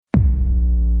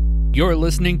You're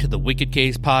listening to the Wicked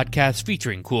Case podcast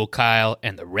featuring Cool Kyle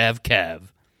and the Rev Kev.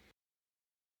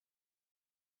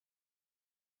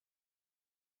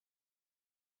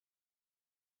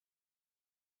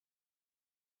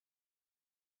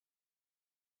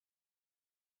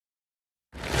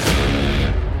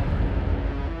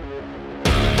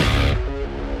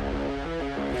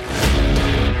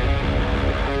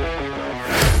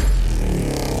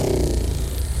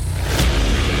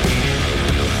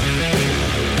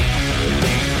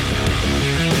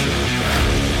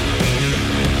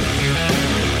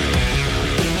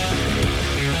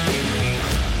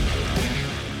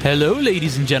 Hello,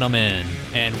 ladies and gentlemen,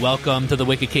 and welcome to the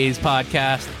Wicked Case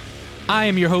podcast. I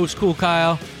am your host, Cool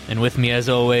Kyle, and with me, as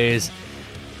always,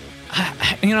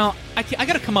 I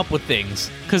gotta come up with things,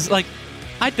 because,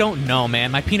 I don't know,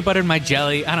 man. My peanut butter and my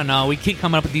jelly, I don't know. We keep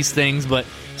coming up with these things, but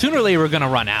sooner or later, we're gonna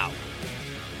run out.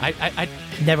 I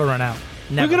Never run out.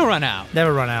 Never. We're gonna run out.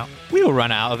 Never run out. We will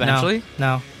run out eventually.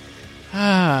 No.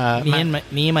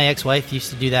 Me and my ex-wife used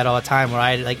to do that all the time, where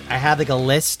I had a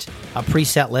list, a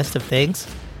preset list of things,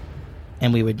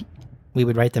 and we would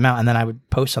write them out, and then I would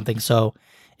post something. So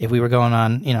if we were going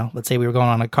on, let's say we were going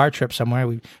on a car trip somewhere,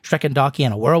 we Shrek and Donkey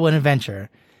on a whirlwind adventure,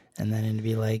 and then it'd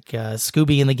be like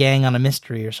Scooby and the Gang on a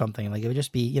mystery or something. Like, it would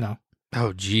just be,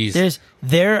 Oh, jeez.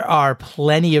 There are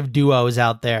plenty of duos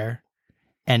out there,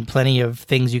 and plenty of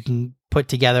things you can put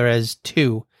together as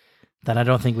two that I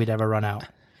don't think we'd ever run out.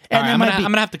 And all right, I'm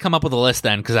gonna have to come up with a list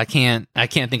then, because I can't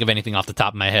think of anything off the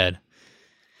top of my head.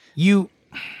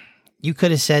 You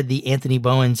could have said the Anthony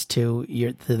Bowens to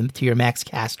your Max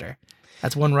Caster.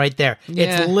 That's one right there.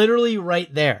 Yeah. It's literally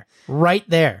right there. Right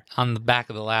there. On the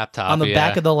back of the laptop. On the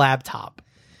back of the laptop.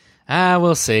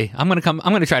 We'll see. I'm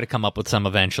gonna try to come up with some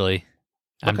eventually.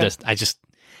 Okay.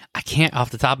 I can't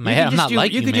off the top of my head. I'm not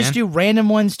like you, You could just do random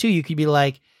ones too. You could be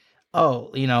like,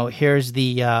 oh, here's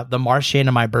the Martian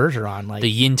to my Bergeron, like the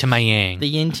yin to my yang. the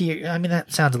yin to your. I mean,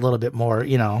 that sounds a little bit more,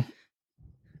 you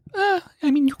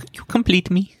complete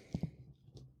me.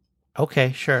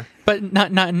 Okay, sure, but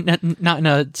not in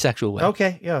a sexual way.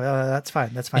 Okay, yeah, that's fine.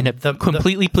 That's fine.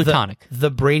 Completely platonic.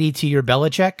 The Brady to your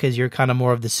Belichick, because you're kind of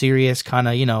more of the serious kind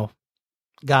of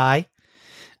guy.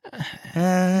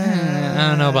 I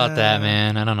don't know about that,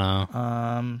 man. I don't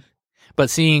know. But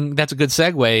that's a good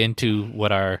segue into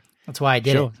what our. That's why I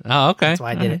did it. Oh, okay. That's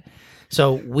why I did it.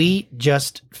 So we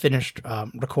just finished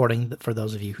recording, for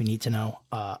those of you who need to know,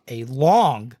 a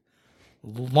long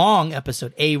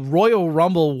episode, a Royal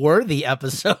Rumble worthy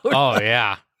episode. Oh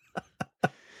yeah,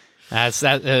 it was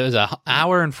an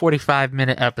hour and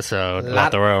 45-minute episode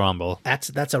about the Royal Rumble.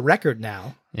 That's a record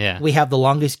now. Yeah, we have the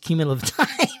longest cumulative time.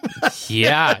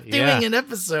 Doing an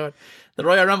episode. The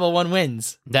Royal Rumble one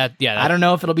wins. I don't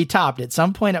know if it'll be topped. At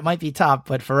some point, it might be topped,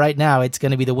 but for right now, it's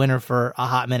going to be the winner for a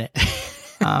hot minute.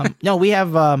 No, we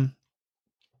have. I'm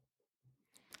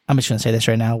just going to say this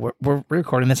right now. We're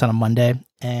recording this on a Monday,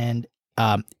 and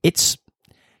it's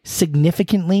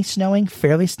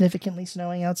fairly significantly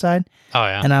snowing outside. Oh,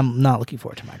 yeah. And I'm not looking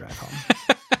forward to my drive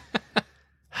home.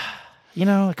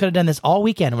 I could have done this all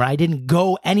weekend where I didn't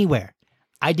go anywhere.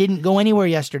 I didn't go anywhere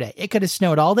yesterday. It could have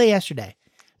snowed all day yesterday.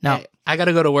 Now, hey, I got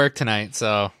to go to work tonight,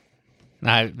 so you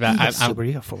got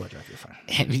 4-wheel drive, you're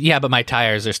fine. Yeah, but my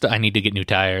tires are I need to get new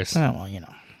tires. Oh,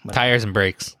 well, Tires and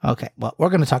brakes. Okay, well, we're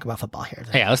going to talk about football here.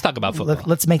 Yeah, let's talk about football.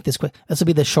 Let's make this quick. This will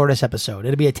be the shortest episode.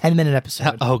 It'll be a 10-minute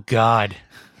episode. Oh, God.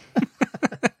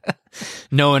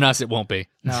 Knowing us, it won't be.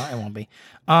 No, it won't be.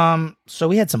 So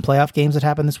we had some playoff games that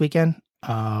happened this weekend.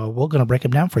 We're going to break them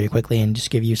down for you quickly and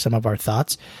just give you some of our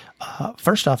thoughts.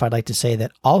 First off, I'd like to say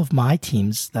that all of my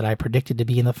teams that I predicted to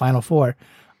be in the Final Four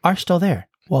are still there,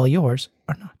 while yours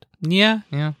are not. Yeah.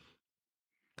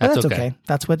 That's okay.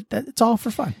 It's all for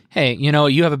fun. Hey,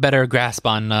 you have a better grasp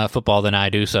on football than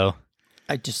I do, so.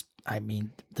 the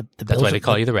Bills. That's why they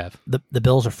call you the Rev. The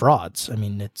Bills are frauds. I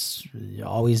mean, it's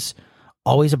always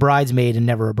a bridesmaid and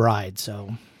never a bride,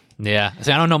 so. Yeah.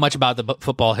 See, I don't know much about the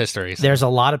football history. So. There's a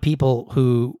lot of people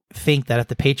who think that if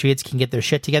the Patriots can get their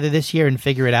shit together this year and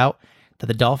figure it out, that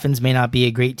the Dolphins may not be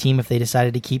a great team if they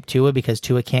decided to keep Tua, because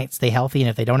Tua can't stay healthy, and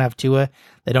if they don't have Tua,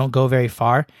 they don't go very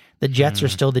far. The Jets are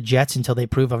still the Jets until they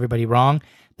prove everybody wrong.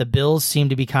 The Bills seem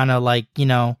to be kind of like,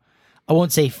 I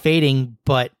won't say fading,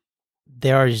 but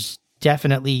there's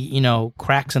definitely,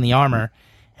 cracks in the armor.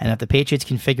 And if the Patriots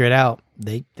can figure it out,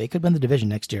 they could win the division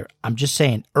next year. I'm just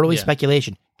saying. Early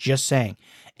speculation. Just saying.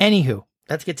 Anywho,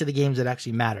 let's get to the games that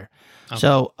actually matter. Okay.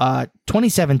 So,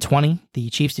 27-20, the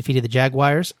Chiefs defeated the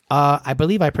Jaguars. I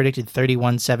believe I predicted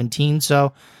 31-17,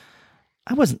 so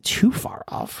I wasn't too far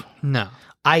off. No.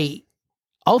 I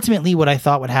ultimately what I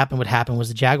thought would happen was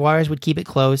the Jaguars would keep it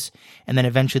close, and then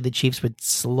eventually the Chiefs would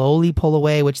slowly pull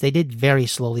away, which they did very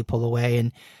slowly pull away,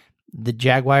 and the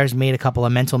Jaguars made a couple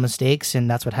of mental mistakes, and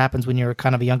that's what happens when you're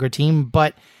kind of a younger team.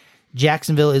 But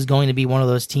Jacksonville is going to be one of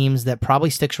those teams that probably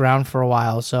sticks around for a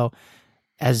while. So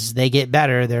as they get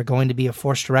better, they're going to be a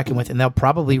force to reckon with, and they'll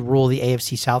probably rule the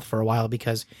AFC South for a while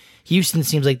because Houston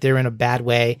seems like they're in a bad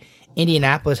way.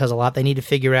 Indianapolis has a lot they need to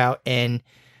figure out, and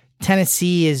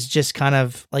Tennessee is just kind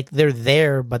of like they're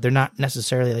there, but they're not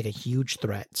necessarily like a huge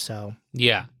threat. So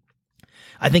yeah,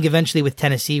 I think eventually with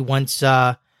Tennessee, once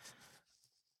the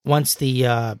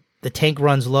tank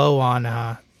runs low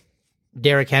on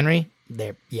Derrick Henry,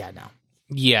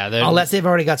 unless they've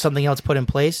already got something else put in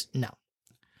place, no.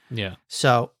 Yeah.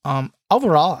 So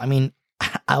overall, I mean,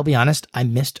 I'll be honest, I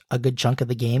missed a good chunk of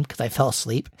the game because I fell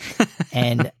asleep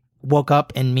and woke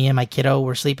up, and me and my kiddo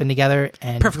were sleeping together.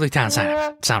 And perfectly timed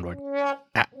soundboard.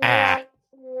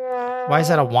 Why is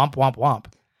that a womp womp womp?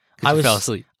 I fell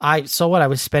asleep. I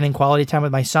was spending quality time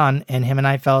with my son, and him and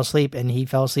I fell asleep, and he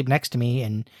fell asleep next to me,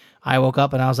 and I woke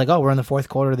up and I was like, "Oh, we're in the fourth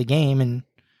quarter of the game," and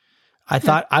I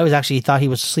thought he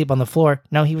was asleep on the floor.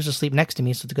 No, he was asleep next to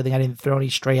me, so it's a good thing I didn't throw any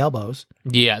stray elbows.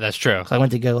 Yeah, that's true. So I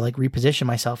went to go like reposition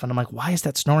myself, and I'm like, "Why is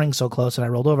that snoring so close?" And I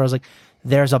rolled over. I was like,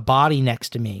 "There's a body next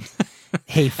to me."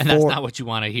 And that's not what you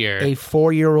want to hear. A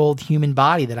 4-year-old human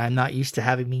body that I'm not used to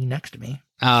having me next to me.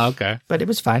 Oh, okay. But it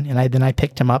was fine, and then I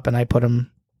picked him up and I put him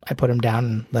down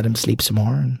and let him sleep some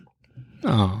more. And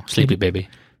oh, sleepy baby.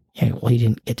 Yeah, well, he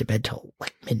didn't get to bed till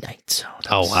like midnight, so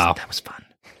that was fun.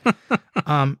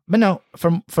 But no,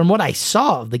 from what I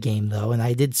saw of the game though, and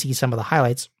I did see some of the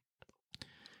highlights,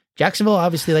 Jacksonville,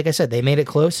 obviously, like I said, they made it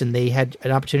close and they had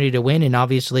an opportunity to win, and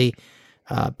obviously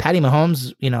Patty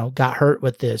Mahomes, got hurt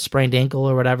with the sprained ankle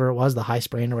or whatever it was, the high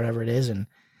sprain or whatever it is, and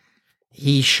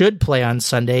he should play on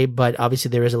Sunday, but obviously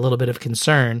there is a little bit of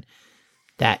concern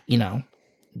that,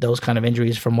 those kind of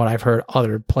injuries, from what I've heard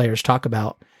other players talk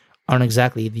about, aren't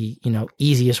exactly the,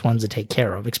 easiest ones to take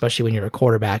care of, especially when you're a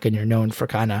quarterback and you're known for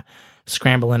kind of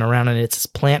scrambling around, and it's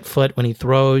plant foot when he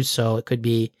throws, so it could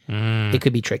be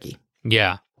tricky.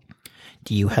 Yeah.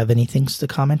 Do you have any things to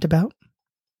comment about?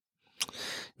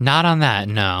 Not on that,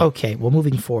 no. Okay, well,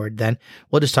 moving forward then,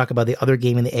 we'll just talk about the other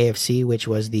game in the AFC, which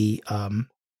was the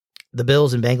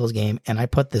Bills and Bengals game, and I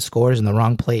put the scores in the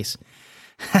wrong place.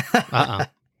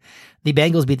 The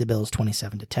Bengals beat the Bills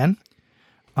 27-10.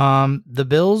 The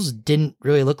Bills didn't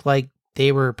really look like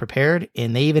they were prepared,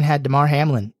 and they even had Damar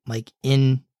Hamlin like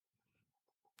in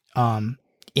the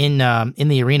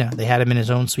arena. They had him in his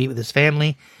own suite with his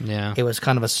family. Yeah, it was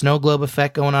kind of a snow globe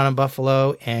effect going on in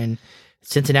Buffalo, and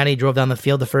Cincinnati drove down the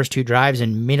field the first two drives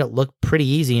and made it look pretty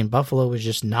easy, and Buffalo was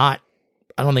just not,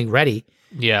 I don't think, ready.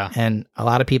 Yeah, and a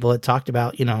lot of people had talked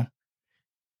about,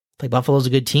 like Buffalo's a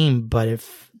good team, but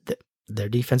if their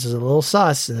defense is a little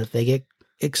sus, and if they get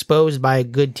exposed by a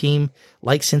good team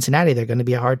like Cincinnati, they're going to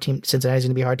be a hard team. Cincinnati's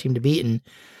going to be a hard team to beat, and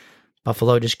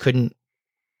Buffalo just couldn't.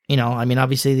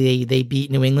 Obviously they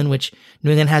beat New England, which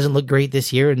New England hasn't looked great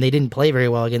this year, and they didn't play very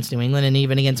well against New England, and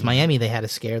even against Miami, they had a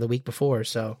scare the week before.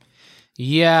 So,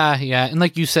 yeah, and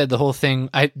like you said, the whole thing,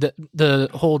 the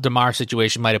whole DeMar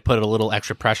situation might have put a little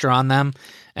extra pressure on them,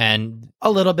 and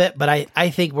a little bit, but I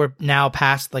think we're now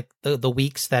past like the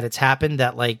weeks that it's happened,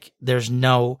 that like there's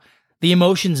the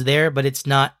emotion's there, but it's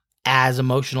not as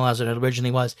emotional as it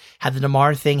originally was. Had the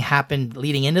DeMar thing happened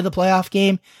leading into the playoff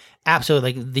game,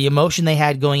 absolutely. Like the emotion they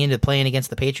had going into playing against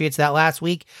the Patriots that last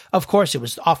week, of course it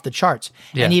was off the charts.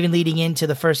 Yeah. And even leading into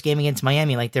the first game against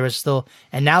Miami, like there was still,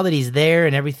 and now that he's there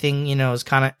and everything, is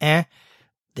kind of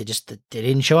they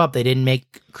didn't show up. They didn't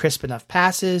make crisp enough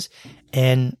passes,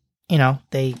 and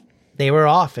they were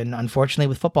off. And unfortunately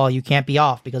with football, you can't be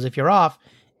off, because if you're off,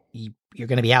 you're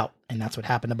going to be out. And that's what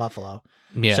happened to Buffalo.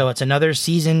 Yeah. So it's another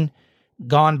season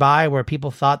gone by where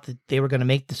people thought that they were going to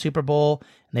make the Super Bowl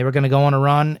and they were going to go on a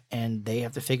run, and they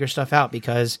have to figure stuff out,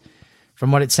 because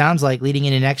from what it sounds like leading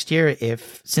into next year,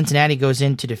 if Cincinnati goes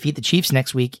in to defeat the Chiefs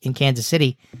next week in Kansas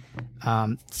City,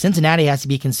 Cincinnati has to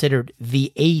be considered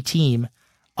the A team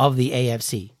of the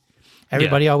AFC.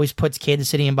 Everybody always puts Kansas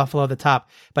City and Buffalo at the top.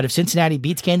 But if Cincinnati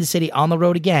beats Kansas City on the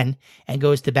road again and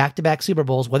goes to back-to-back Super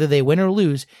Bowls, whether they win or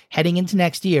lose, heading into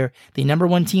next year, the number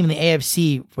one team in the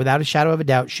AFC, without a shadow of a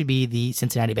doubt, should be the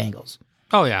Cincinnati Bengals.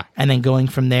 Oh, yeah. And then going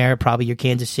from there, probably your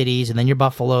Kansas Cities, and then your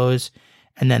Buffaloes,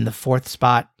 and then the fourth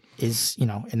spot is,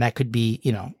 and that could be,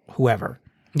 whoever.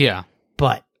 Yeah.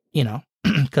 But,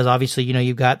 because obviously,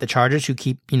 you've got the Chargers who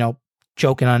keep,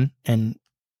 choking on and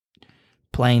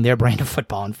playing their brand of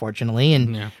football, unfortunately.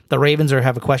 And the Ravens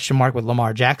have a question mark with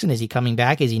Lamar Jackson. Is he coming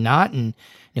back? Is he not? And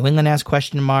New England has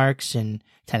question marks, and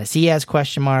Tennessee has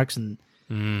question marks. And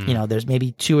You know, there's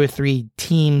maybe 2 or 3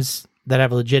 teams that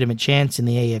have a legitimate chance in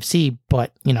the AFC,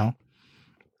 but, you know,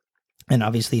 and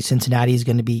obviously Cincinnati is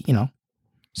going to be, you know,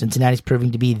 Cincinnati's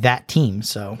proving to be that team.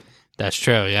 So that's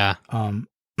true. Yeah.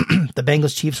 The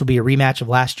Bengals Chiefs will be a rematch of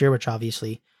last year, which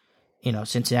obviously, you know,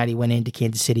 Cincinnati went into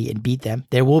Kansas City and beat them.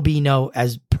 There will be no,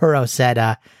 as Burrow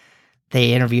said,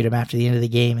 they interviewed him after the end of the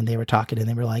game and they were talking and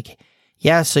they were like,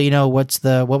 yeah, so, you know, what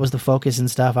was the focus and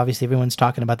stuff? Obviously, everyone's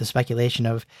talking about the speculation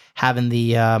of having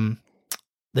the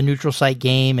neutral site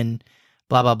game and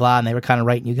blah, blah, blah. And they were kind of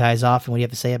writing you guys off. And what do you have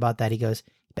to say about that? He goes,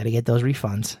 you better get those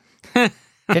refunds.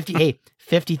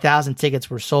 50,000 tickets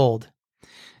were sold.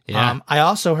 Yeah. I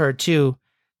also heard, too,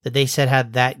 that they said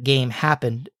had that game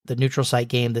happened, the neutral site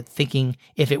game, that thinking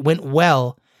if it went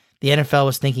well, the NFL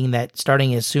was thinking that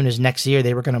starting as soon as next year,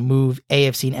 they were going to move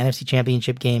AFC and NFC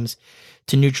championship games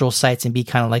to neutral sites and be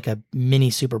kind of like a mini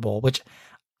Super Bowl, which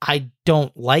I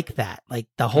don't like that. Like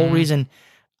the whole reason,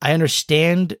 I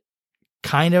understand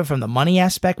kind of from the money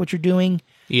aspect what you're doing.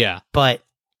 Yeah. But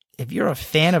if you're a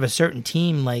fan of a certain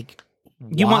team, like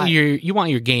you want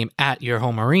your game at your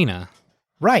home arena.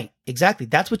 Right, exactly.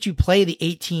 That's what you play the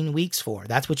 18 weeks for.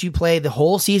 That's what you play the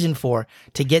whole season for,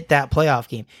 to get that playoff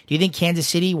game. Do you think Kansas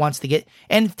City wants to get,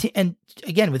 and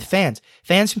again, with fans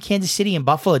from Kansas City and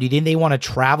Buffalo, do you think they want to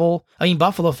travel? I mean,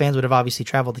 Buffalo fans would have obviously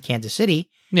traveled to Kansas City.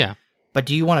 Yeah. But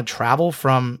do you want to travel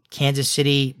from Kansas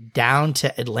City down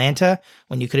to Atlanta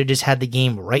when you could have just had the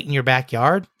game right in your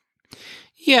backyard?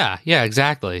 Yeah,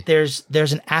 exactly. There's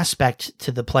an aspect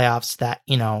to the playoffs that,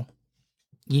 you know,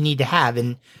 you need to have.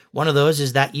 And one of those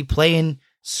is that you play in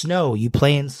snow, you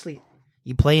play in sleet,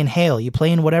 you play in hail, you play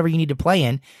in whatever you need to play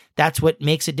in. That's what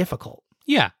makes it difficult.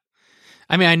 Yeah.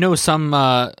 I mean, I know some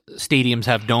stadiums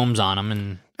have domes on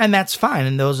them, and that's fine.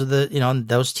 And those are the, you know,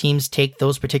 those teams take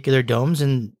those particular domes,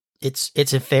 and it's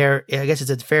a fair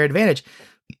advantage.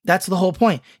 That's the whole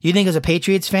point. You think as a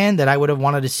Patriots fan that I would have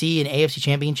wanted to see an AFC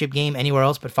championship game anywhere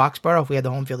else but Foxborough if we had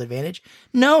the home field advantage?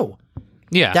 No.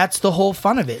 Yeah. That's the whole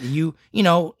fun of it. You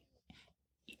know,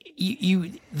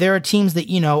 there are teams that,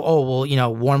 you know, oh, well, you know,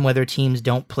 warm weather teams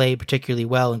don't play particularly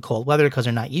well in cold weather because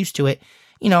they're not used to it.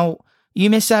 You know, you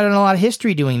miss out on a lot of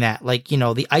history doing that. Like, you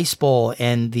know, the Ice Bowl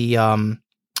and the,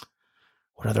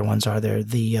 what other ones are there?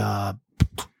 The, oh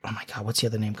my God, what's the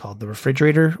other name called? The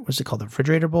refrigerator? What's it called? The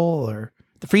refrigerator bowl or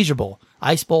the freezer bowl?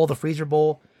 Ice Bowl, the freezer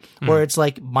bowl, where it's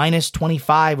like minus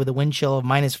 25 with a wind chill of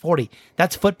minus 40.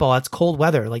 That's football. That's cold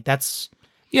weather. Like that's,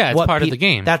 yeah, it's part of the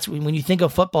game. That's when you think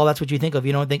of football, that's what you think of.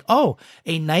 You don't think, oh,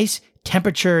 a nice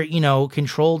temperature, you know,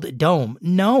 controlled dome.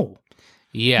 No.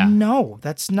 Yeah. No,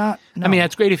 that's not. No. I mean,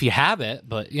 that's great if you have it,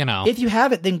 but, you know. If you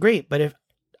have it, then great. But if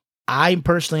I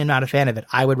personally am not a fan of it,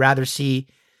 I would rather see,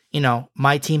 you know,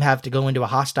 my team have to go into a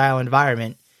hostile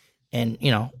environment and,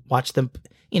 you know, watch them.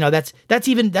 You know, that's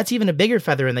even a bigger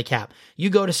feather in the cap. You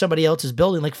go to somebody else's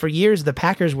building. Like for years, the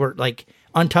Packers were like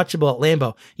untouchable at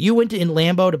Lambeau. You went in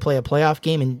Lambeau to play a playoff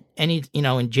game in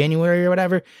in January or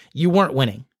whatever. You weren't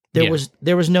winning. There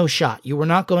was no shot. You were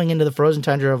not going into the frozen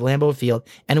tundra of Lambeau Field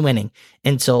and winning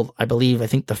until I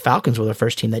think the Falcons were the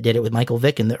first team that did it with Michael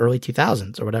Vick in the early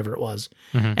 2000s or whatever it was.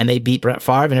 Mm-hmm. And they beat Brett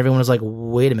Favre and everyone was like,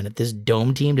 wait a minute, this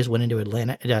dome team just went into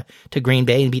Atlanta to Green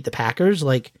Bay and beat the Packers.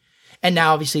 Like, and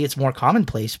now obviously it's more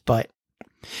commonplace, but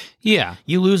yeah,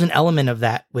 you lose an element of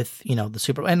that with, you know, the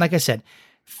Super Bowl. And like I said,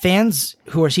 fans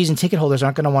who are season ticket holders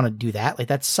aren't going to want to do that. Like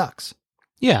that sucks.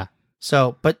 Yeah.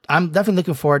 So, but I'm definitely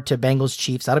looking forward to Bengals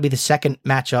Chiefs. That'll be the second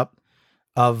matchup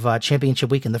of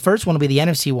championship weekend. The first one will be the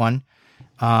NFC one,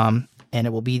 and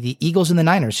it will be the Eagles and the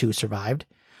Niners who survived.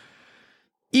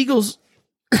 Eagles,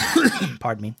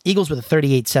 pardon me, Eagles with a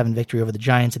 38-7 victory over the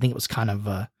Giants. I think it was kind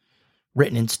of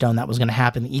written in stone that was going to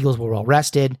happen. The Eagles were well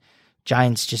rested.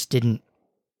 Giants just didn't.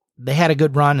 They had a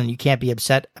good run, and you can't be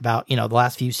upset about, you know, the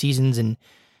last few seasons and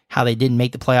how they didn't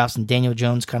make the playoffs, and Daniel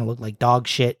Jones kind of looked like dog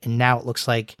shit, and now it looks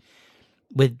like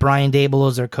with Brian Daboll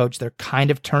as their coach, they're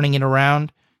kind of turning it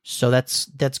around. So that's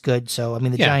good. So, I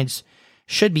mean, the Giants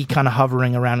should be kind of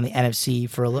hovering around in the NFC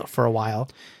for a while.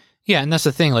 Yeah, and that's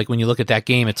the thing. Like, when you look at that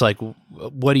game, it's like,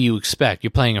 what do you expect?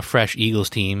 You're playing a fresh Eagles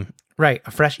team. Right,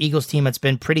 a fresh Eagles team that's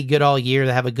been pretty good all year.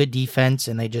 They have a good defense,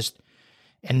 and and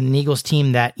an Eagles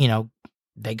team that, you know,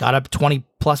 they got up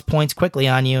 20-plus points quickly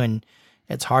on you, and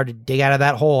it's hard to dig out of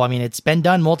that hole. I mean, it's been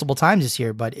done multiple times this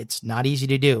year, but it's not easy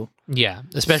to do. Yeah,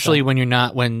 especially when you're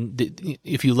not,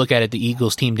 if you look at it, the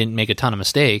Eagles team didn't make a ton of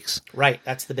mistakes. Right,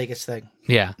 that's the biggest thing.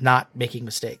 Yeah. Not making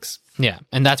mistakes. Yeah,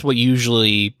 and that's what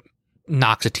usually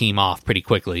knocks a team off pretty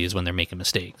quickly is when they're making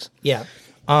mistakes. Yeah.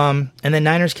 And then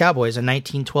Niners-Cowboys, a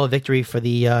 19-12 victory for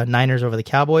the Niners over the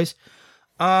Cowboys.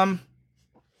 I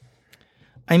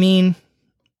mean,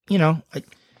 you know,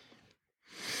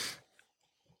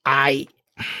 I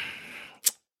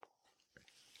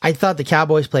thought the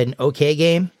Cowboys played an okay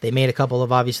game. They made a couple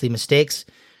of obviously mistakes.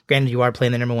 Granted, you are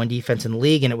playing the number one defense in the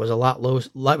league, and it was a lot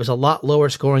lower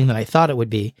scoring than I thought it would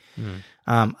be.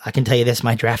 I can tell you this: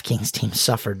 my DraftKings team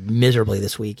suffered miserably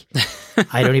this week.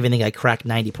 I don't even think I cracked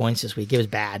 90 points this week. It was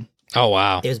bad. Oh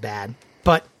wow, it was bad,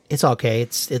 but it's okay.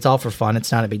 It's all for fun.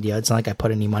 It's not a big deal. It's not like I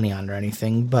put any money on it or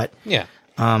anything. But yeah,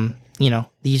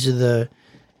 these are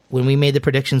when we made the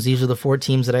predictions. These are the 4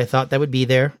 teams that I thought that would be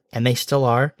there, and they still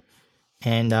are.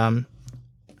 And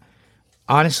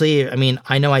honestly, I mean,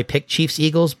 I know I picked Chiefs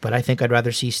Eagles, but I think I'd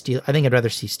rather see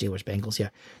Steelers Bengals. Yeah,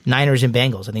 Niners and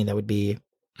Bengals. I think that would be.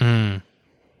 I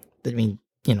mean,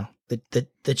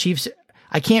 the Chiefs.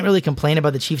 I can't really complain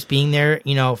about the Chiefs being there.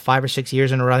 5 or 6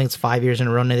 years in a row. I think it's 5 years in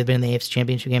a row. And they've been in the AFC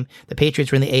Championship game. The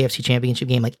Patriots were in the AFC Championship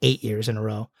game like 8 years in a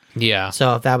row. Yeah.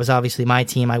 So if that was obviously my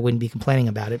team, I wouldn't be complaining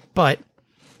about it. But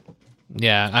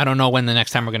yeah, I don't know when the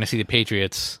next time we're going to see the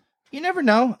Patriots. You never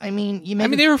know. I mean,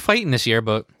 they were fighting this year,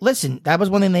 but listen, that was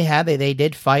one thing they had. They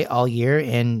did fight all year,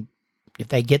 and if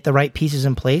they get the right pieces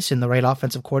in place and the right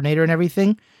offensive coordinator and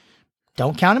everything,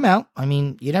 don't count them out. I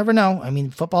mean, you never know. I mean,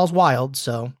 football's wild,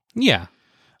 so yeah.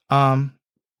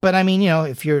 But I mean,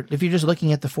 if you're just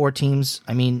looking at the 4 teams,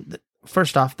 I mean,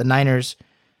 first off, the Niners,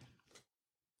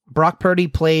 Brock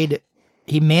Purdy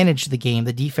he managed the game.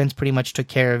 The defense pretty much took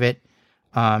care of it.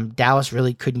 Dallas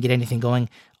really couldn't get anything going.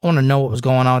 I want to know what was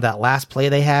going on with that last play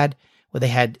they had, where they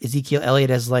had Ezekiel Elliott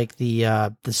as like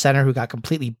the center who got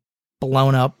completely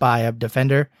blown up by a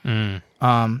defender. And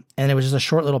it was just a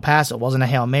short little pass. It wasn't a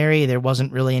Hail Mary. There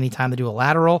wasn't really any time to do a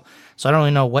lateral. So I don't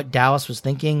really know what Dallas was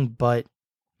thinking, but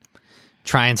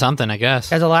trying something, I guess.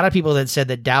 There's a lot of people that said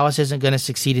that Dallas isn't going to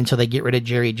succeed until they get rid of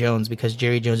Jerry Jones, because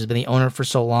Jerry Jones has been the owner for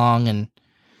so long, and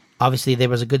obviously there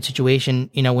was a good situation.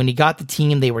 When he got the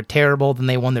team, they were terrible. Then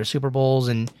they won their Super Bowls,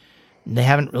 and they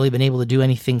haven't really been able to do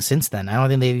anything since then. I don't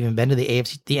think they've even been to the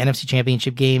NFC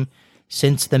Championship game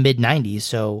since the mid-90s.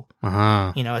 So,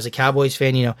 as a Cowboys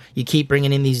fan, you keep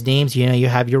bringing in these names. You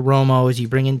have your Romos, you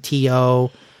bring in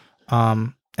T.O.,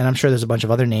 and I'm sure there's a bunch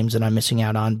of other names that I'm missing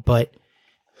out on, but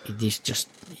these just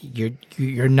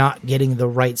you're not getting the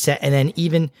right set. And then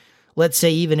even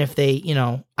if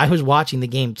they, I was watching the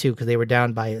game too because they were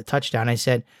down by a touchdown. I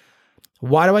said,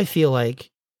 why do I feel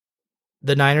like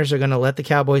the Niners are going to let the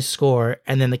Cowboys score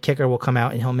and then the kicker will come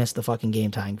out and he'll miss the fucking game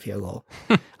tying field goal?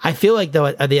 I feel like though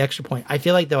at the extra point, at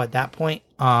that point,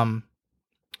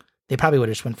 they probably would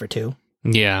have just went for 2.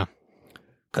 Yeah.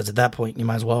 Because at that point, you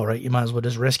might as well, right? You might as well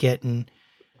just risk it. And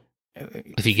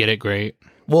if you get it, great.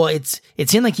 Well, it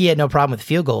seemed like he had no problem with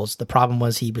field goals. The problem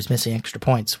was he was missing extra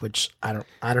points, which I don't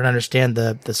understand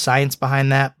the science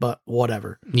behind that, but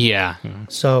whatever. Yeah.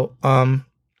 So, I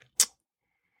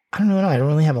don't know. I don't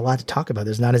really have a lot to talk about.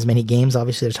 There's not as many games,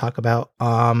 obviously, to talk about.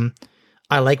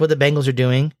 I like what the Bengals are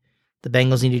doing. The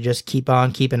Bengals need to just keep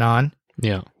on keeping on.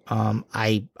 Yeah.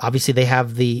 Obviously they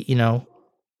have the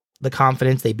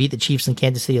confidence. They beat the Chiefs in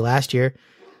Kansas City last year.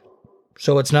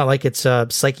 So it's not like it's a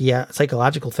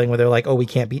psychological thing where they're like, oh, we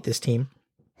can't beat this team.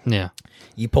 Yeah.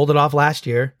 You pulled it off last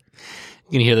year.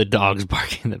 You can hear the dogs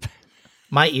barking.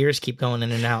 My ears keep going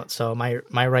in and out, so my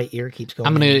right ear keeps going.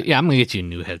 I'm gonna get you a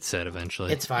new headset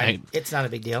eventually. It's fine. It's not a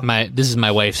big deal. This is my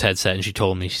wife's headset, and she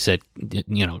told me, she said,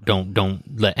 don't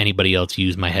let anybody else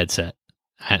use my headset.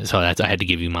 So I had to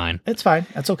give you mine. It's fine.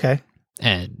 That's okay.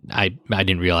 And I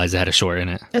didn't realize it had a short in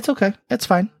it. It's okay. It's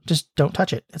fine. Just don't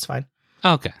touch it. It's fine.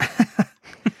 Okay.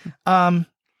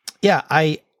 Yeah,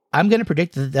 I'm going to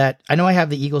predict that. I know I have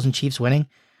the Eagles and Chiefs winning.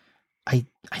 I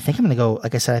think I'm going to go,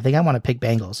 like I said, I think I want to pick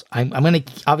Bengals. I'm going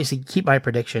to obviously keep my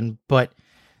prediction, but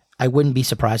I wouldn't be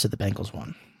surprised if the Bengals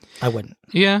won. I wouldn't.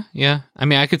 Yeah. I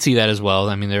mean, I could see that as well.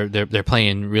 I mean, they're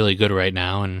playing really good right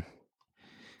now, and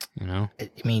I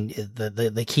mean,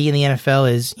 the key in the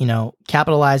NFL is,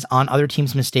 capitalize on other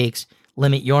teams' mistakes,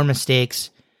 limit your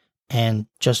mistakes, and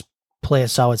just play a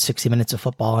solid 60 minutes of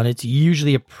football, and it's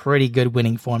usually a pretty good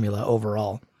winning formula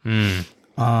overall.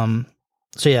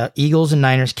 So yeah, Eagles and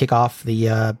Niners kick off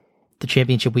the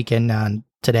championship weekend on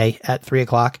today at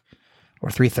 3:00 or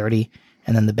 3:30,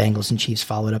 and then the Bengals and Chiefs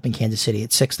followed up in Kansas City at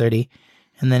 6:30,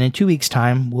 and then in 2 weeks'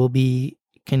 time we'll be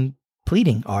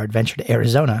completing our adventure to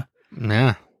Arizona.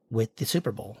 Yeah, with the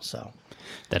Super Bowl. So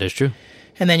that is true.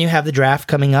 And then you have the draft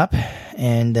coming up,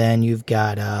 and then you've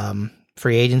got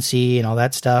free agency and all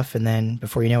that stuff. And then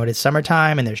before you know it, it's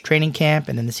summertime and there's training camp,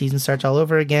 and then the season starts all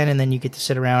over again. And then you get to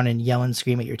sit around and yell and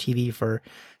scream at your TV for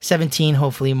 17,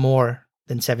 hopefully more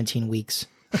than 17 weeks.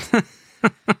 And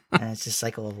it's this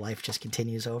cycle of life just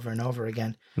continues over and over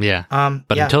again. Yeah.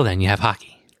 But until then you have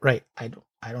hockey. Right. I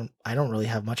don't really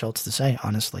have much else to say,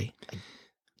 honestly.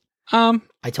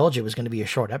 I told you it was going to be a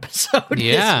short episode.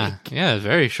 Yeah, this week. yeah,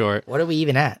 very short. What are we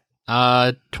even at?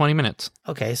 20 minutes.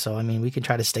 Okay, so I mean, we can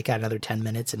try to stick out another 10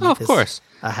 minutes and Oh, make of this course.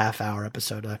 a half-hour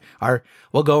episode.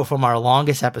 We'll go from our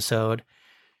longest episode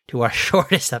to our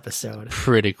shortest episode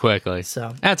Pretty quickly.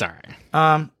 So That's all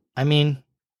right. I mean,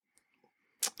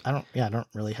 I don't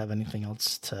really have anything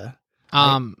else to.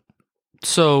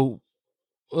 So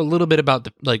a little bit about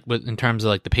in terms of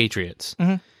like the Patriots.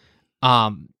 Mhm.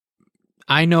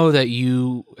 I know that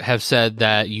you have said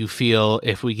that you feel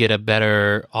if we get a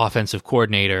better offensive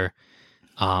coordinator,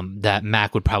 that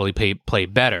Mac would probably play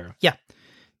better. Yeah.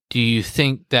 Do you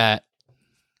think that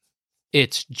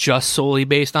it's just solely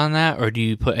based on that, or do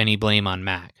you put any blame on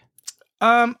Mac?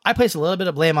 I place a little bit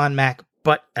of blame on Mac,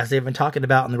 but as they've been talking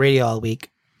about on the radio all week,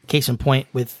 case in point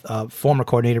with former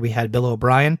coordinator we had, Bill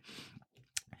O'Brien.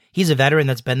 He's a veteran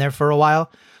that's been there for a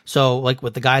while. So like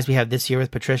with the guys we have this year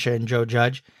with Patricia and Joe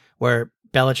Judge, where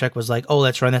Belichick was like, "Oh,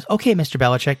 let's run this." Okay, Mr.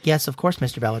 Belichick. Yes, of course,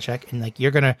 Mr. Belichick. And like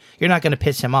you're not gonna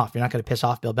piss him off. You're not gonna piss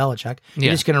off Bill Belichick.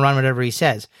 You're just gonna run whatever he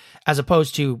says, as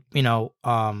opposed to Bill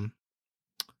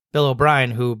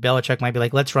O'Brien, who Belichick might be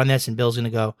like, "Let's run this," and Bill's gonna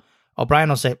go. O'Brien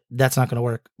will say, "That's not gonna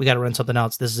work. We got to run something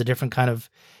else. This is a different kind of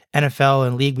NFL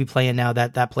and league we play in now.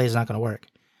 That play is not gonna work."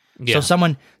 Yeah. So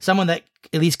someone that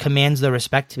at least commands the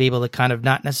respect to be able to kind of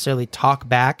not necessarily talk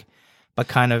back, but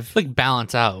kind of like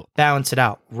balance it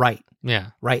out. Right.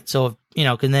 Yeah. Right. So,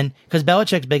 because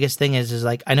Belichick's biggest thing is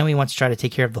like, I know he wants to try to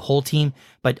take care of the whole team,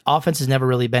 but offense has never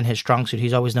really been his strong suit.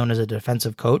 He's always known as a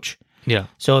defensive coach. Yeah.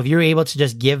 So if you're able to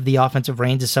just give the offensive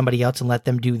reins to somebody else and let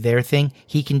them do their thing,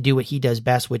 he can do what he does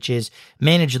best, which is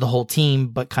manage the whole team,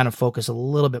 but kind of focus a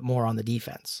little bit more on the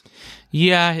defense.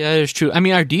 Yeah, that is true. I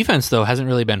mean, our defense, though, hasn't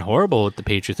really been horrible with the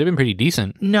Patriots. They've been pretty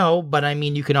decent. No, but I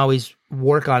mean, you can always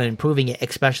work on improving it,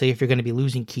 especially if you're going to be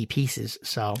losing key pieces.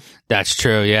 So that's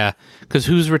true, yeah. Because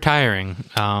who's retiring?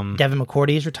 Devin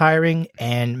McCourty is retiring,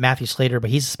 and Matthew Slater, but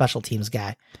he's a special teams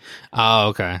guy. Oh,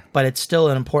 okay. But it's still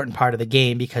an important part of the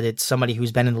game because it's somebody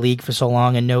who's been in the league for so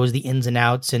long and knows the ins and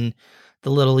outs and the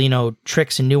little,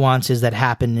 tricks and nuances that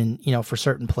happen in, for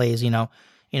certain plays,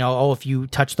 if you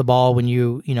touch the ball when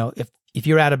if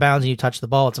you're out of bounds and you touch the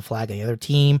ball, it's a flag on the other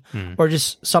team, or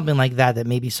just something like that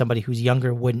maybe somebody who's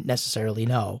younger wouldn't necessarily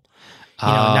know.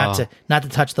 Not to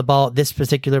touch the ball at this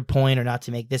particular point, or not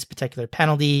to make this particular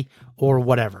penalty, or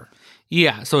whatever.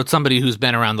 Yeah, so it's somebody who's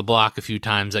been around the block a few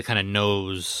times that kind of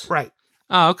knows. Right.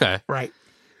 Oh, okay. Right.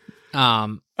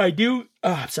 I do.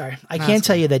 Oh, sorry. I can't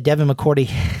tell you that Devin McCourty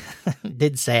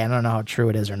did say, I don't know how true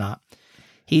it is or not.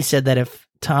 He said that if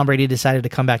Tom Brady decided to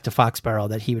come back to Foxborough,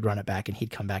 that he would run it back and he'd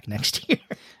come back next year.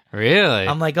 Really?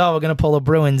 I'm like, we're going to pull the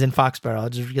Bruins in Foxborough.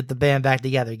 Just get the band back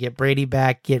together. Get Brady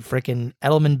back. Get freaking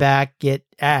Edelman back.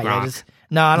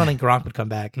 No, I don't think Gronk would come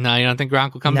back. No, you don't think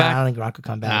Gronk would come back? I don't think Gronk would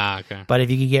come back. Okay. But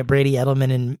if you could get Brady,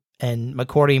 Edelman, and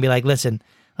McCourty and be like, listen,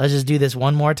 let's just do this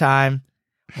one more time.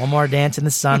 One more dance in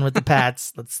the sun with the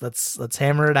Pats. Let's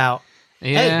hammer it out.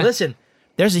 Yeah. Hey, listen,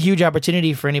 there's a huge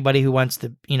opportunity for anybody who wants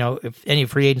to, if any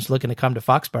free agents looking to come to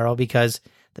Foxborough, because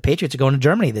the Patriots are going to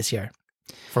Germany this year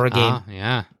for a game.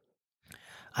 Yeah.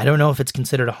 I don't know if it's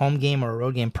considered a home game or a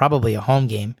road game. Probably a home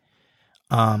game,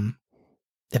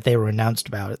 if they were announced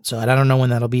about it. So I don't know when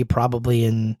that'll be. Probably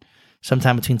in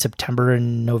sometime between September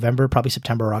and November. Probably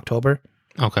September or October.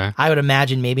 Okay. I would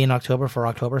imagine maybe in October for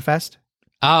Oktoberfest.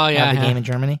 Oh, yeah. Have the game in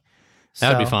Germany.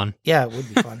 That would be fun. Yeah, it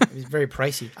would be fun. It was very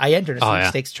pricey. I entered a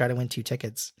sweepstakes to try to win 2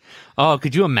 tickets. Oh,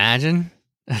 could you imagine?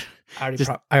 I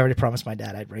already promised my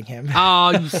dad I'd bring him.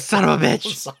 Oh, you son of a bitch.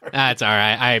 I'm sorry. That's all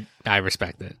right. I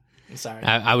respect it. I'm sorry.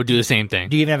 I would do the same thing.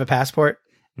 Do you even have a passport?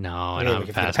 No, I don't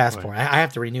have a passport. I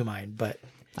have to renew mine, but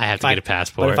I have to get a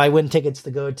passport. But if I win tickets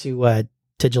to go to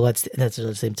Gillette's,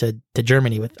 to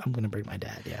Germany I'm going to bring my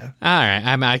dad. Yeah. All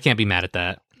right. I can't be mad at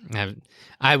that.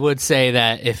 I would say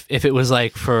that if it was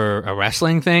like for a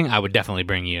wrestling thing, I would definitely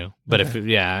bring you. But if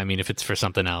it's for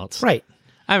something else, right?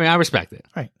 I mean, I respect it.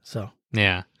 Right. So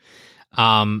yeah.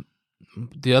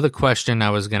 The other question I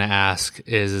was going to ask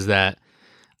is that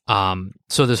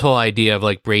so this whole idea of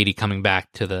like Brady coming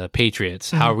back to the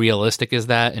Patriots, how realistic is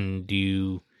that? And do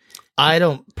you? I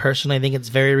don't personally think it's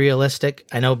very realistic.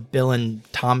 I know Bill and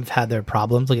Tom have had their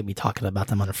problems. Look at me talking about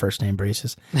them on a first name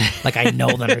basis. Like I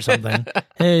know them or something.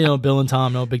 Hey, Bill and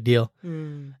Tom, no big deal.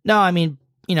 No, I mean,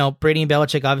 Brady and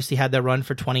Belichick obviously had their run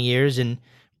for 20 years, and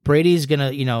Brady's going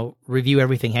to, review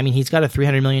everything. I mean, he's got a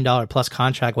 $300 million plus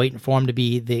contract waiting for him to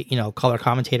be the, color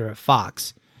commentator at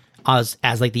Fox as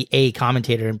like the A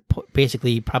commentator, and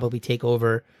basically probably take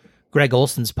over Greg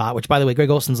Olson's spot, which by the way, Greg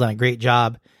Olson's done a great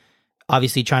job.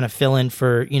 Obviously trying to fill in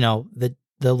for,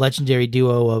 the legendary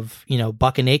duo of,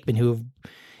 Buck and Aikman, who have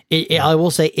I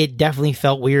will say it definitely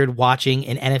felt weird watching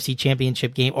an NFC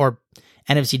championship game or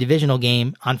NFC divisional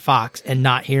game on Fox and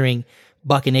not hearing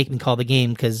Buck and Aikman call the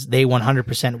game, because they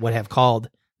 100% would have called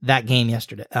that game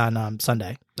yesterday on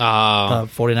Sunday. The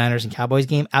 49ers and Cowboys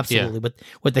game. Absolutely. But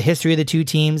with the history of the two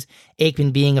teams,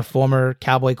 Aikman being a former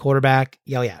Cowboy quarterback.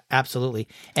 Yeah, absolutely.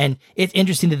 And it's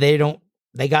interesting that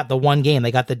they got the one game.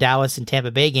 They got the Dallas and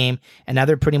Tampa Bay game, and now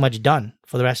they're pretty much done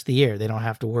for the rest of the year. They don't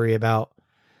have to worry about.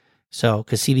 So,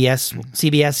 because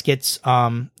CBS gets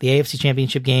the AFC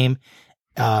Championship game,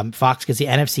 Fox gets the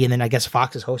NFC, and then I guess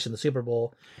Fox is hosting the Super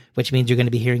Bowl, which means you're going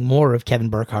to be hearing more of Kevin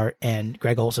Burkhardt and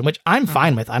Greg Olsen, which I'm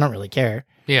fine with. I don't really care.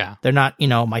 Yeah. They're not,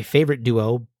 my favorite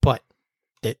duo, but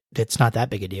it's not that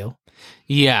big a deal.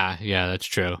 Yeah, that's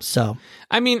true. So,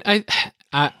 I mean,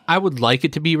 I would like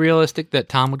it to be realistic that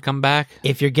Tom would come back.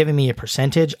 If you're giving me a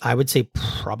percentage, I would say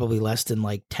probably less than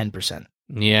like 10%.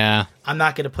 Yeah. I'm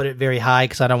not going to put it very high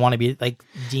because I don't want to be like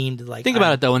deemed like. Think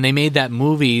about it though. When they made that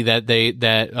movie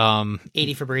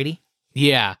 80 for Brady.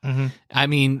 Yeah. Mm-hmm. I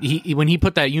mean, when he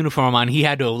put that uniform on, he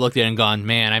had to have looked at it and gone,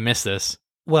 man, I miss this.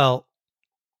 Well,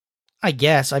 I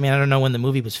guess. I mean, I don't know when the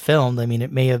movie was filmed. I mean,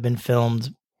 it may have been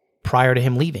filmed prior to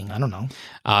him leaving. I don't know.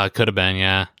 It could have been,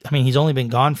 yeah. I mean, he's only been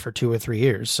gone for 2 or 3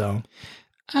 years, so.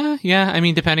 Yeah, I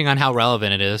mean, depending on how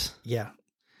relevant it is. Yeah.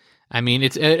 I mean,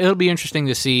 it'll be interesting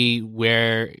to see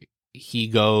where he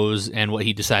goes and what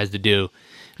he decides to do.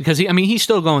 Because he's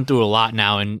still going through a lot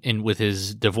now, and with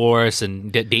his divorce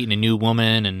and dating a new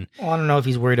woman, and well, I don't know if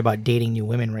he's worried about dating new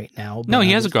women right now. No,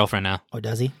 he has a girlfriend now. Oh,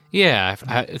 does he? Yeah,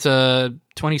 it's a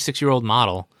 26-year-old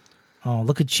model. Oh,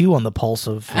 look at you on the pulse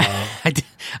of.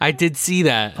 I did see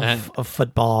that of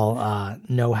football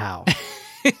know-how.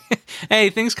 Hey,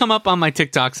 things come up on my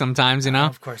TikTok sometimes, you know.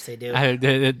 Of course they do.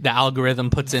 The algorithm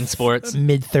puts in sports.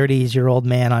 Mid-30s-year-old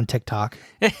man on TikTok.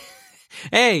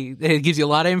 Hey, it gives you a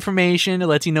lot of information. It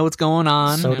lets you know what's going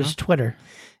on. So does Twitter.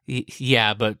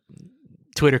 Yeah, but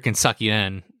Twitter can suck you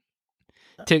in.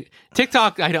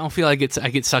 TikTok, I don't feel like I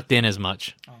get sucked in as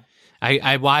much. Oh.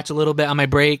 I watch a little bit on my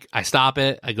break. I stop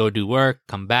it. I go do work,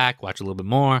 come back, watch a little bit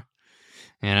more.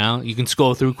 You know, you can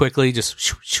scroll through quickly. Just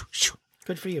shoo, shoo, shoo.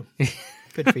 Good for you.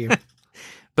 Good for you.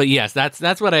 But yes,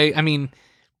 that's what I mean,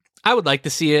 I would like to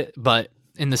see it, but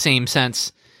in the same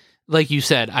sense, like you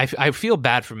said, I feel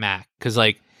bad for Mac because,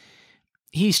 like,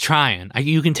 he's trying.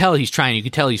 You can tell he's trying. You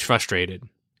can tell he's frustrated.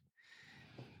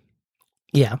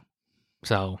 Yeah.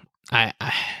 So,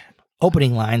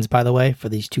 Opening lines, by the way, for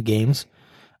these 2 games.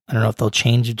 I don't know if they'll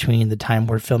change between the time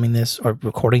we're filming this or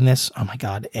recording this. Oh, my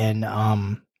God. And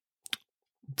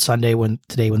today when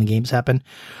the games happen.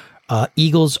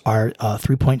 Eagles are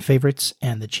 3-point favorites,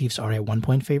 and the Chiefs are a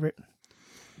 1-point favorite.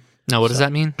 Now, what does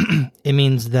that mean? It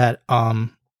means that the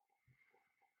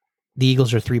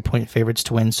Eagles are 3-point favorites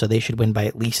to win, so they should win by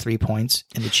at least 3 points,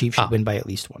 and the Chiefs should win by at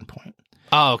least 1 point.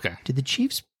 Oh, okay. Did the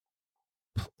Chiefs?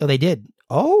 Oh, they did.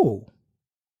 Oh.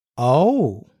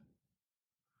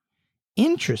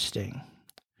 Interesting.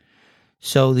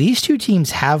 So these 2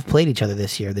 teams have played each other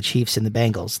this year, the Chiefs and the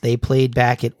Bengals. They played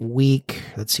back at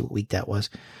let's see what week that was.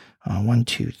 1,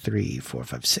 2, 3, 4,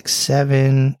 5, 6,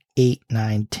 7, 8,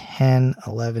 9, 10,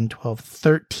 11, 12,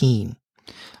 13.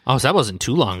 Oh, so that wasn't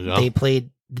too long ago. They played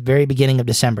the very beginning of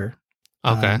December.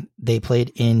 Okay. They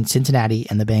played in Cincinnati,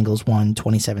 and the Bengals won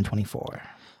 27-24.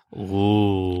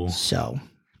 Ooh. So.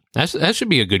 That should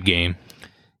be a good game.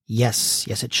 Yes,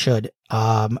 it should.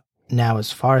 Now,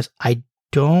 as far as I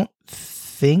don't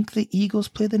think the Eagles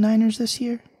play the Niners this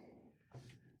year.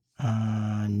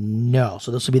 No.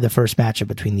 So this will be the first matchup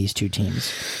between these 2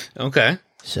 teams. Okay.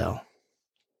 So,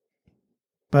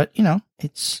 but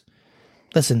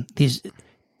listen,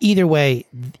 either way,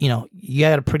 you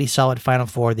got a pretty solid Final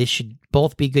Four. These should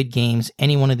both be good games.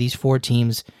 Any one of these 4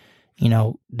 teams,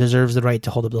 deserves the right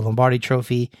to hold up the Lombardi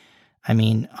Trophy. I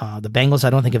mean, the Bengals, I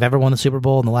don't think have ever won the Super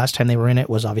Bowl, and the last time they were in it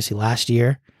was obviously last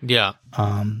year. Yeah.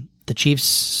 The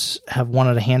Chiefs have won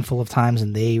it a handful of times,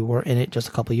 and they were in it just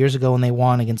a couple of years ago when they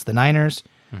won against the Niners.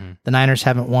 Mm-hmm. The Niners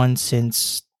haven't won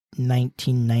since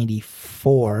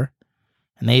 1994,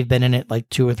 and they've been in it like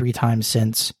 2 or 3 times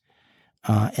since.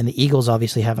 And the Eagles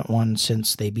obviously haven't won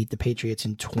since they beat the Patriots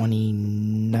in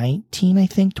 2019, I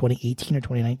think, 2018 or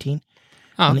 2019.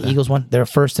 Oh, okay. When the Eagles won, their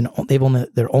first and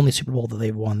their only Super Bowl that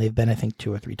they've won. They've been, I think,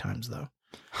 2 or 3 times though.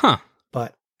 Huh.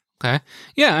 But okay,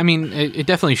 yeah. I mean, it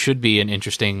definitely should be an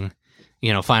interesting,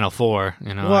 Final Four.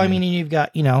 Well, you've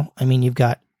got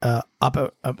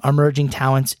emerging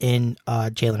talents in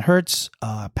Jalen Hurts,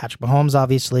 Patrick Mahomes,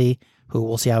 obviously, who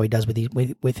we'll see how he does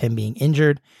with him being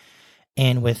injured,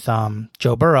 and with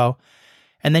Joe Burrow,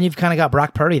 and then you've kind of got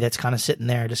Brock Purdy that's kind of sitting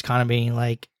there, just kind of being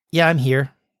like, yeah, I'm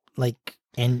here, like,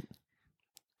 and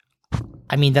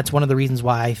I mean, that's one of the reasons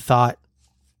why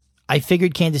I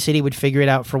figured Kansas City would figure it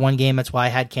out for one game. That's why I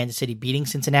had Kansas City beating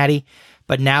Cincinnati.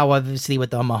 But now, obviously,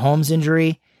 with the Mahomes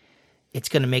injury, it's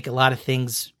going to make a lot of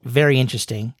things very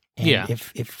interesting. And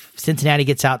if Cincinnati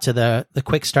gets out to the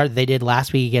quick start that they did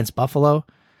last week against Buffalo,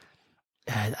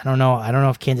 I don't know. I don't know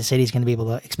if Kansas City is going to be able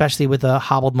to, especially with a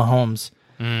hobbled Mahomes.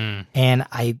 And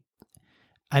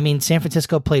I mean, San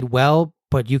Francisco played well,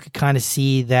 but you could kind of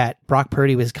see that Brock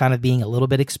Purdy was kind of being a little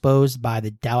bit exposed by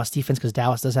the Dallas defense because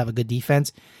Dallas does have a good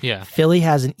defense. Yeah. Philly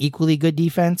has an equally good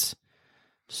defense.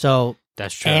 So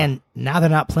that's true. And now they're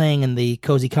not playing in the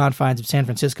cozy confines of San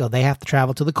Francisco. They have to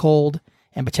travel to the cold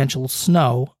and potential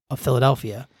snow of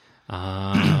Philadelphia.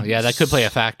 Yeah, that could play a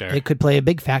factor. It could play a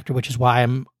big factor, which is why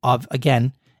I'm,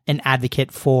 again, an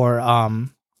advocate for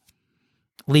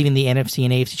leaving the NFC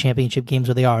and AFC championship games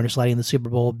where they are and just letting the Super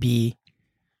Bowl be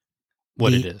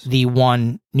what it is. The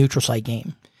one neutral site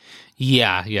game.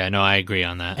 Yeah, no, I agree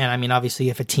on that. And I mean, obviously,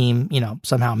 if a team,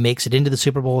 somehow makes it into the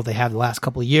Super Bowl, they have the last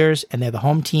couple of years, and they're the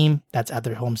home team, that's at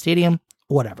their home stadium,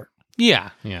 whatever. Yeah.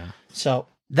 So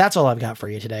that's all I've got for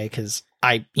you today, because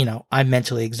I'm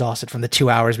mentally exhausted from the 2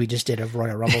 hours we just did of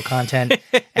Royal Rumble content,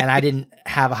 and I didn't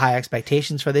have high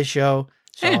expectations for this show.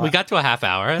 So we got to a half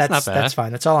hour. That's not bad. That's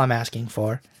fine. That's all I'm asking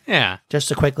for. Yeah.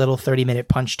 Just a quick little 30-minute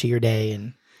punch to your day.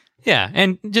 And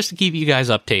just to keep you guys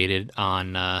updated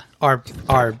on our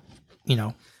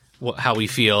how we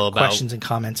feel about questions and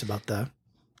comments about the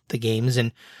games.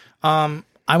 And I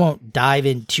won't dive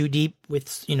in too deep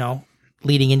with,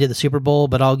 leading into the Super Bowl,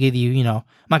 but I'll give you, I'm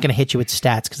not going to hit you with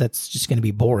stats because that's just going to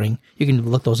be boring. You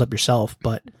can look those up yourself,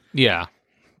 but yeah,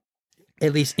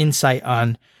 at least insight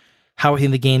on how I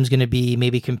think the game's going to be,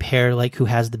 maybe compare like who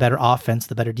has the better offense,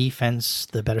 the better defense,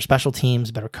 the better special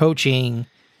teams, better coaching.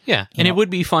 Yeah, and it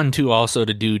would be fun too also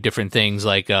to do different things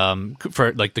like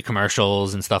for like the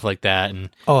commercials and stuff like that. And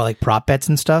like prop bets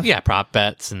and stuff? Yeah, prop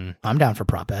bets. And I'm down for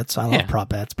prop bets. I love prop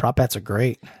bets. Prop bets are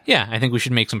great. Yeah, I think we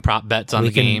should make some prop bets on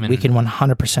the game. We can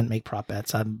 100% make prop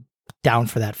bets. I'm down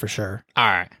for that for sure. All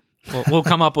right. We'll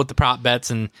come up with the prop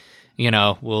bets and,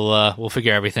 we'll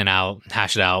figure everything out,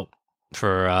 hash it out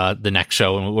for the next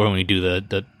show when we do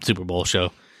the Super Bowl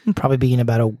show. It'll probably be in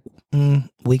about a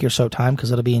week or so time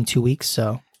because it'll be in 2 weeks,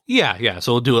 so... Yeah.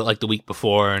 So we'll do it like the week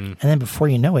before. And then before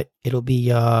you know it, it'll be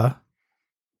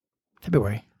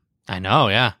February. I know,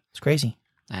 yeah. It's crazy.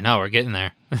 I know, we're getting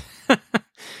there.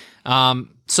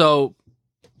 So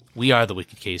we are the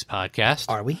Wicked Case Podcast.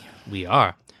 Are we? We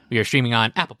are. We are streaming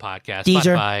on Apple Podcasts,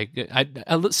 Deezer.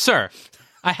 Spotify. Sir,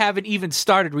 I haven't even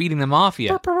started reading them off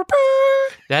yet.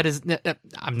 That is,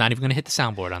 I'm not even going to hit the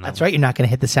soundboard on that. That's right, you're not going to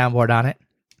hit the soundboard on it.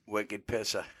 Wicked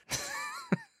pisser.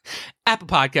 Apple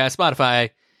Podcasts, Spotify,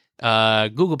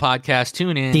 Google Podcasts,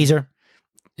 TuneIn. Deezer.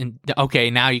 And, okay,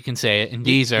 now you can say it. And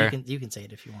Deezer. You can say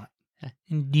it if you want.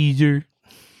 And Deezer.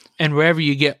 And wherever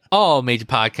you get all major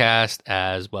podcasts,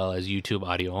 as well as YouTube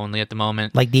audio only at the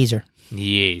moment. Like Deezer.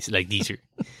 Yes, like Deezer.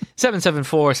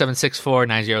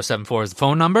 774-764-9074 is the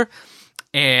phone number.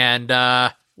 And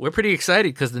we're pretty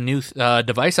excited because the new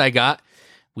device I got,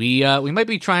 we might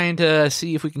be trying to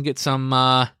see if we can get some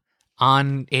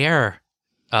on-air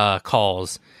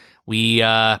calls.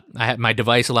 My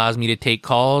device allows me to take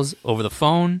calls over the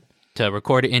phone to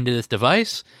record it into this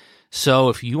device. So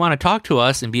if you want to talk to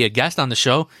us and be a guest on the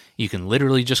show, you can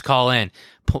literally just call in.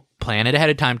 Plan it ahead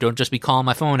of time. Don't just be calling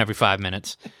my phone every 5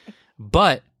 minutes.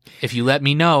 But if you let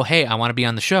me know, hey, I want to be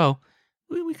on the show,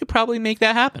 we could probably make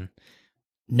that happen.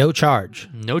 No charge.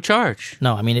 No charge.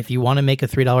 No, I mean, if you want to make a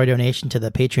 $3 donation to the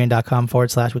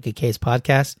patreon.com/Wicked Case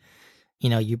Podcast,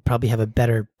 you probably have a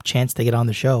better chance to get on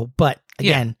the show. But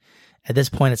again, at this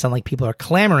point, it's not like people are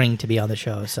clamoring to be on the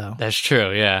show. So that's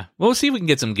true. Yeah, we'll see if we can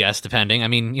get some guests. Depending. I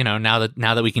mean, now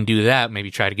that we can do that, maybe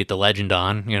try to get the legend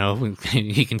on.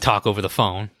 He can talk over the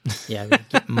phone. Yeah,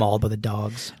 get mauled by the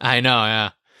dogs. I know.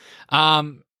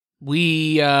 Yeah.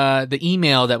 The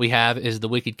email that we have is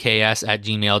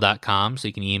thewickedks@gmail.com. So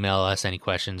you can email us any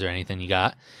questions or anything you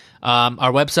got.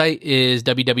 Our website is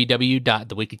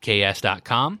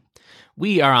www.thewickedks.com.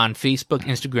 We are on Facebook,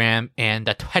 Instagram, and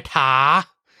the Twitter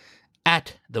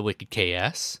at The Wicked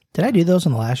KS. Did I do those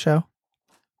on the last show?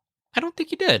 I don't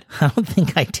think you did. I don't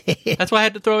think I did. That's why I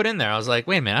had to throw it in there. I was like,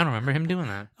 wait a minute, I don't remember him doing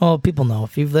that. Oh, people know.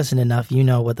 If you've listened enough, you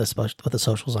know what the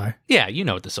socials are. Yeah, you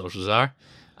know what the socials are.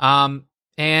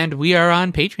 And we are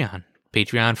on Patreon.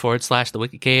 Patreon.com/The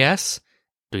Wicked KS.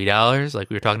 $3, like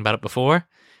we were talking about it before.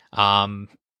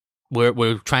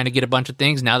 We're trying to get a bunch of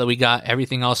things now that we got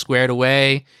everything all squared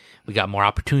away. We got more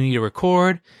opportunity to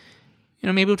record.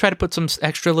 maybe we'll try to put some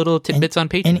extra little tidbits on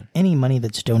Patreon. Any money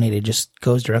that's donated just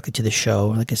goes directly to the show.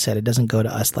 Like I said, it doesn't go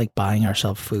to us like buying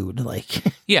ourselves food. Like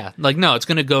yeah, like no, it's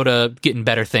going to go to getting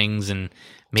better things and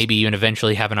maybe even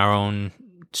eventually having our own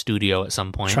studio at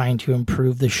some point. Trying to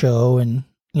improve the show and,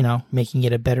 making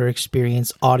it a better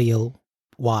experience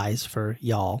audio-wise for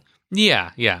y'all.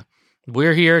 Yeah.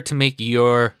 We're here to make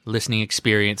your listening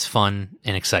experience fun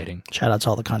and exciting. Shout out to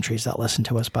all the countries that listen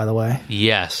to us, by the way.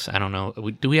 Yes. I don't know.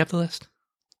 Do we have the list?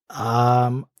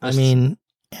 I mean,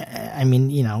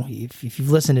 if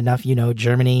you've listened enough,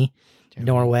 Germany,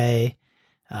 Norway,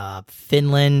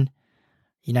 Finland,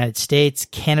 United States,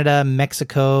 Canada,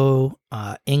 Mexico,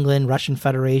 England, Russian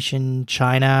Federation,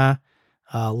 China,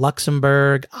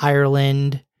 Luxembourg,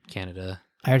 Ireland. Canada.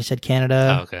 I already said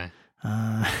Canada. Oh, okay.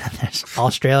 There's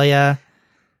Australia.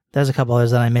 There's a couple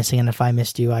others that I'm missing, and if I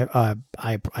missed you, I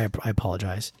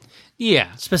apologize.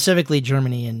 Yeah. Specifically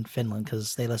Germany and Finland,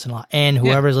 because they listen a lot. And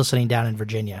whoever's listening down in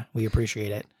Virginia, we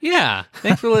appreciate it. Yeah.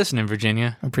 Thanks for listening,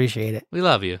 Virginia. Appreciate it. We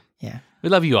love you. Yeah. We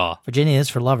love you all. Virginia is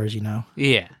for lovers,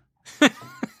 Yeah.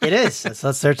 It is.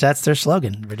 That's their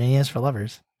slogan. Virginia is for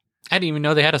lovers. I didn't even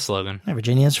know they had a slogan. Yeah,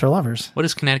 Virginia is for lovers. What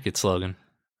is Connecticut's slogan?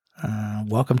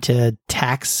 Welcome to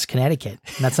Tax Connecticut.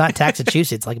 And that's not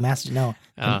Taxachusetts, like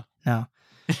Massachusetts. No.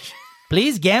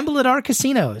 Please gamble at our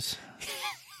casinos.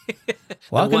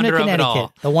 Welcome to Connecticut.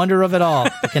 The wonder of it all,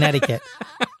 Connecticut.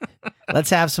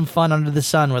 Let's have some fun under the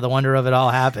sun where the wonder of it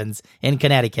all happens in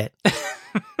Connecticut.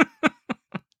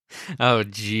 Oh,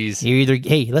 jeez. You're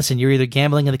either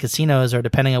gambling in the casinos or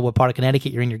depending on what part of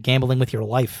Connecticut you're in, you're gambling with your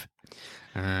life.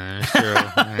 Sure.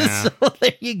 Yeah. So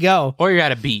there you go. Or you're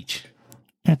at a beach.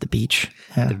 At the beach.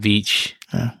 Yeah. The beach.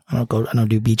 I don't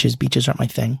do beaches. Beaches aren't my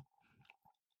thing.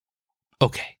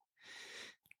 Okay.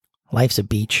 Life's a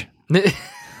beach.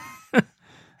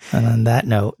 And on that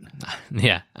note,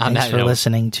 thanks for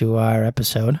listening to our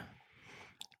episode.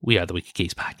 We are the Wicked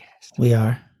Case Podcast. We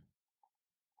are.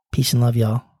 Peace and love,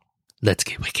 y'all. Let's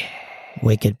get wicked.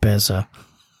 Wicked Beza.